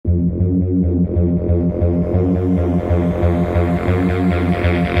Yo,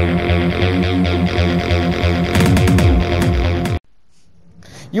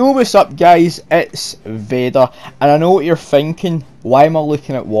 what's up guys, it's Vader, and I know what you're thinking, why am I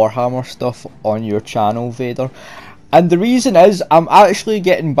looking at Warhammer stuff on your channel, Vader? And the reason is, I'm actually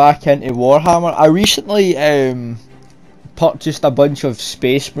getting back into Warhammer. I recently purchased a bunch of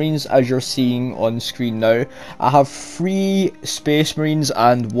Space Marines, as you're seeing on screen now. I have 3 Space Marines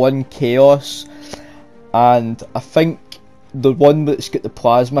and 1 Chaos, and I think the one that's got the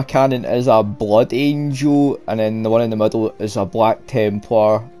plasma cannon is a Blood Angel, and then the one in the middle is a Black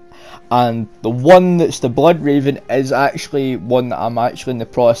Templar, and the one that's the Blood Raven is actually one that I'm actually in the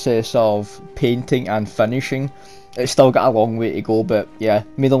process of painting and finishing. It's still got a long way to go, but yeah,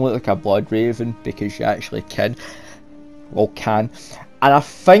 made him look like a Blood Raven because you actually can. And I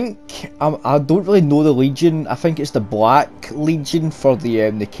think, I don't really know the Legion, I think it's the Black Legion for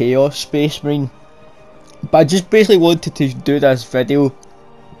the Chaos Space Marine. But I just basically wanted to do this video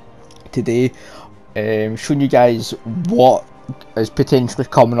today, showing you guys what is potentially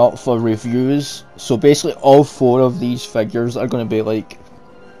coming up for reviews. So basically all 4 of these figures are going to be like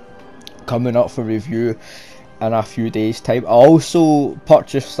coming up for review in a few days time. I also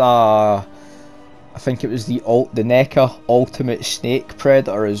purchased I think it was the NECA Ultimate Snake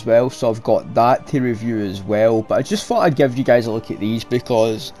Predator as well, so I've got that to review as well. But I just thought I'd give you guys a look at these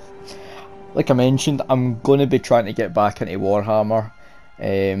because, like I mentioned, I'm going to be trying to get back into Warhammer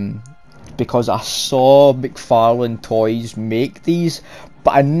because I saw Mcfarlane Toys make these,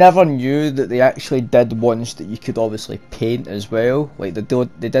 but I never knew that they actually did ones that you could obviously paint as well. Like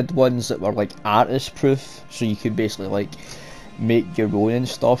they did ones that were like artist proof, so you could basically like make your own and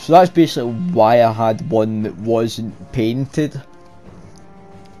stuff. So that's basically why I had one that wasn't painted.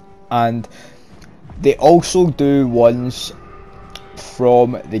 And they also do ones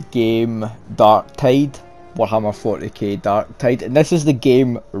from the game Darktide, Warhammer 40k Darktide, and this is the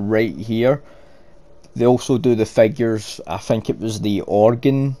game right here. They also do the figures, I think it was the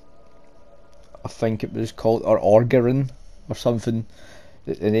Organ, I think it was called, or Orgarin or something.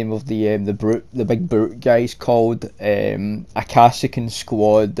 The name of the brute, the big brute guy is called a Cassican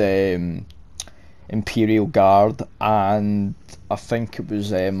Squad Imperial Guard, and I think it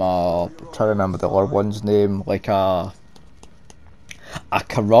was I'm trying to remember the other one's name, like a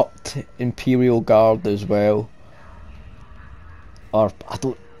corrupt Imperial Guard as well, or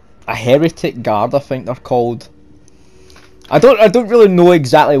a heretic guard I think they're called. I don't really know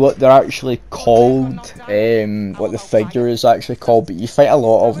exactly what they're actually called, what the figure is actually called, but you fight a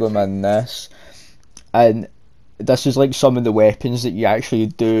lot of them in this, and this is like some of the weapons that you actually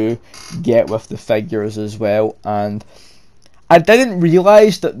do get with the figures as well. And I didn't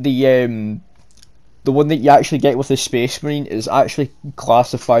realise that the one that you actually get with the Space Marine is actually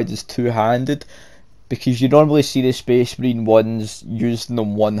classified as two-handed, because you normally see the Space Marine ones using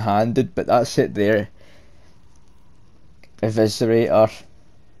them one-handed, but that's it there. Eviscerator,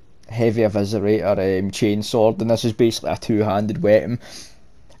 heavy eviscerator, chainsword, and this is basically a two-handed weapon,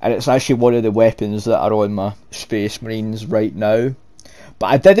 and it's actually one of the weapons that are on my Space Marines right now. But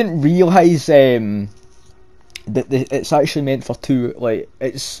I didn't realise that it's actually meant for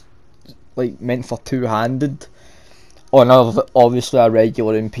meant for two-handed on obviously a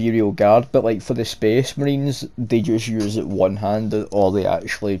regular Imperial Guard, but like for the Space Marines they just use it one-handed, or they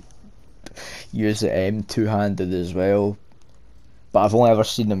actually use it two-handed as well. But I've only ever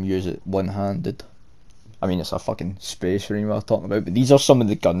seen them use it one-handed. I mean, it's a fucking Space Marine we're talking about, but these are some of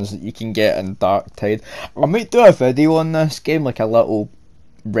the guns that you can get in Darktide. I might do a video on this game, like a little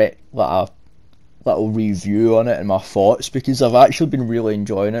review on it and my thoughts, because I've actually been really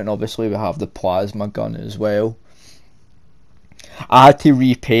enjoying it, and obviously we have the plasma gun as well. I had to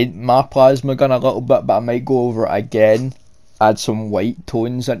repaint my plasma gun a little bit, but I might go over it again, add some white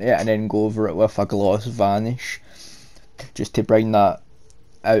tones into it, and then go over it with a gloss vanish, just to bring that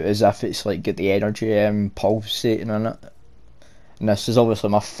out as if it's like got the energy pulsating in it. And this is obviously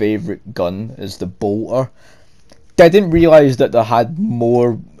my favourite gun, is the bolter. Didn't realise that they had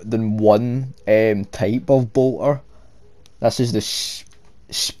more than one type of bolter. This is the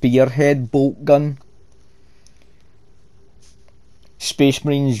spearhead bolt gun. Space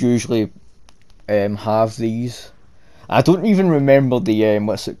Marines usually have these. I don't even remember the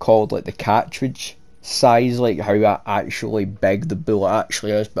what's it called, like the cartridge size, like how actually big the bullet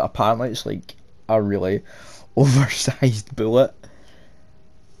actually is, but apparently it's like a really oversized bullet.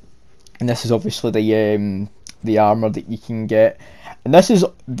 And this is obviously the armor that you can get, and this is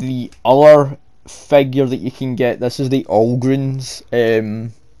the other figure that you can get. This is the Algrins.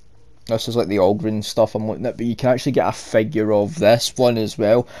 This is like the Algrin stuff I'm looking at, but you can actually get a figure of this one as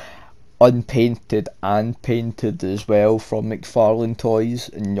well. unpainted and painted as well from Mcfarlane Toys,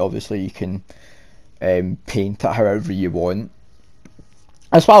 and obviously you can paint it however you want.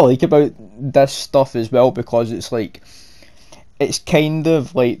 That's what I like about this stuff as well, because it's like, it's kind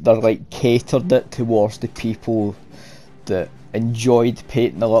of like they're like catered it towards the people that enjoyed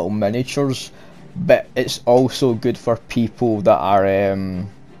painting the little miniatures, but it's also good for people that are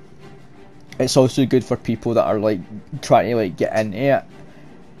like trying to like get into it.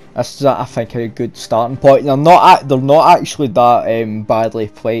 That's, I think, a good starting point. They're not actually that badly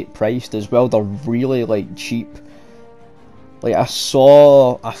priced as well. They're really like cheap. Like I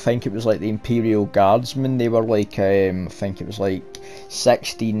think it was like the Imperial Guardsmen. They were like I think it was like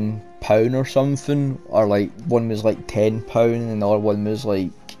 £16 or something, or like one was like £10 and the other one was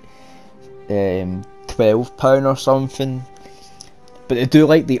like £12 or something. But they do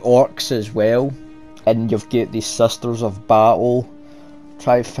like the orcs as well, and you've got the Sisters of Battle.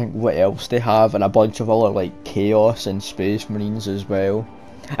 Try to think what else they have, and a bunch of other like Chaos and Space Marines as well.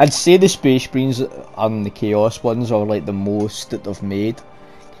 I'd say the Space Marines and the Chaos ones are like the most that they've made,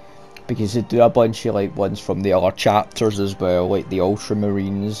 because they do a bunch of like ones from the other chapters as well, like the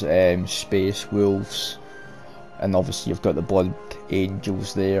Ultramarines, Space Wolves, and obviously you've got the Blood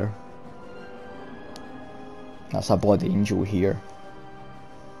Angels there. That's a Blood Angel here,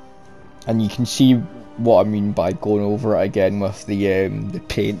 and you can see what I mean by going over it again with the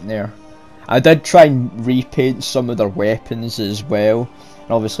paint there. I did try and repaint some of their weapons as well,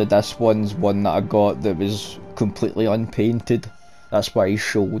 and obviously this one's one that I got that was completely unpainted. That's why his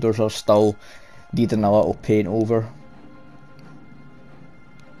shoulders are still needing a little paint over.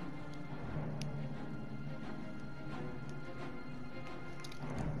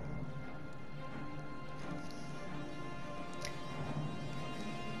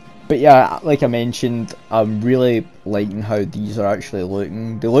 But yeah, like I mentioned, I'm really liking how these are actually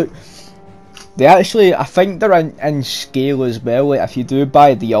looking. They actually, I think they're in scale as well. Like if you do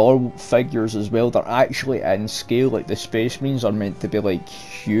buy the other figures as well, they're actually in scale. Like the Space Marines are meant to be like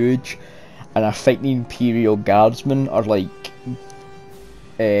huge, and I think the Imperial Guardsmen are like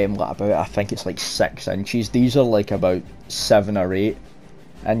about, I think it's like 6 inches. These are like about 7 or 8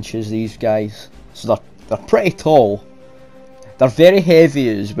 inches. These guys, so they're pretty tall. They're very heavy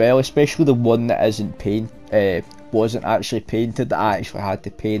as well, especially the one that wasn't actually painted, that I actually had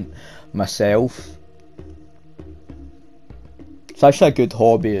to paint myself. It's actually a good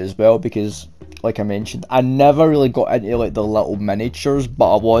hobby as well, because like I mentioned, I never really got into like the little miniatures,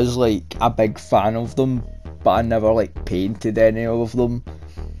 but I was like a big fan of them, but I never like painted any of them.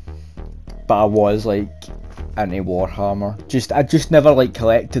 But I was like into Warhammer. I just never like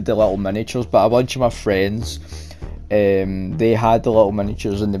collected the little miniatures, but a bunch of my friends, they had the little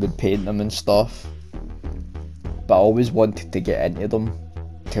miniatures and they would paint them and stuff. But I always wanted to get into them,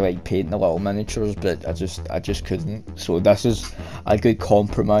 to like paint the little miniatures, but I just couldn't. So this is a good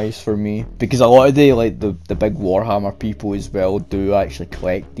compromise for me, because a lot of the big Warhammer people as well do actually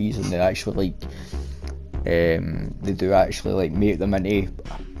collect these, and they actually like make them into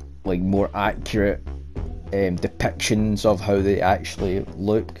like more accurate depictions of how they actually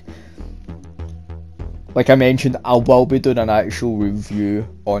look. Like I mentioned, I will be doing an actual review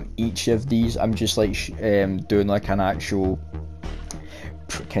on each of these. I'm just like doing like an actual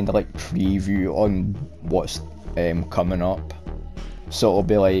kind of like preview on what's coming up. So it'll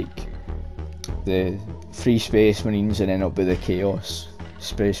be like the 3 Space Marines, and then it'll be the Chaos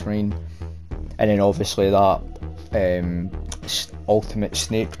Space Marine, and then obviously that Ultimate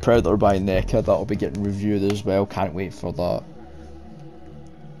Snake Predator by NECA, that'll be getting reviewed as well. Can't wait for that.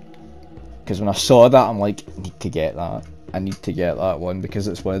 Because when I saw that, I'm like, I need to get that. I need to get that one, because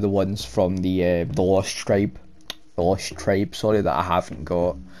it's one of the ones from the Lost Tribe, sorry, that I haven't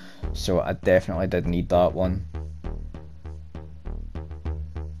got. So I definitely did need that one.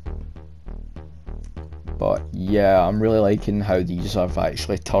 But yeah, I'm really liking how these have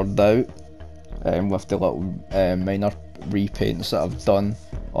actually turned out, with the little minor repaints that I've done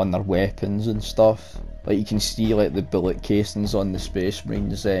on their weapons and stuff. Like you can see like the bullet casings on the Space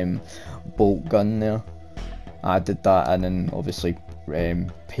Marines bolt gun there. I did that, and then obviously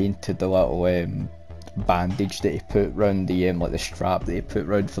painted the little bandage that he put round the like the strap that he put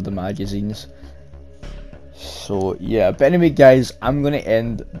round for the magazines. So yeah, but anyway guys, I'm gonna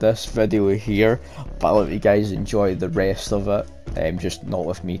end this video here, but I hope you guys enjoy the rest of it, just not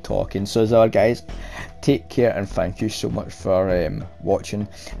with me talking. So as ever guys, take care, and thank you so much for watching.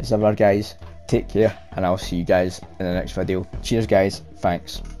 As ever guys, take care, and I'll see you guys in the next video. Cheers guys,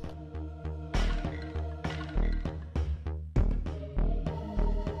 thanks.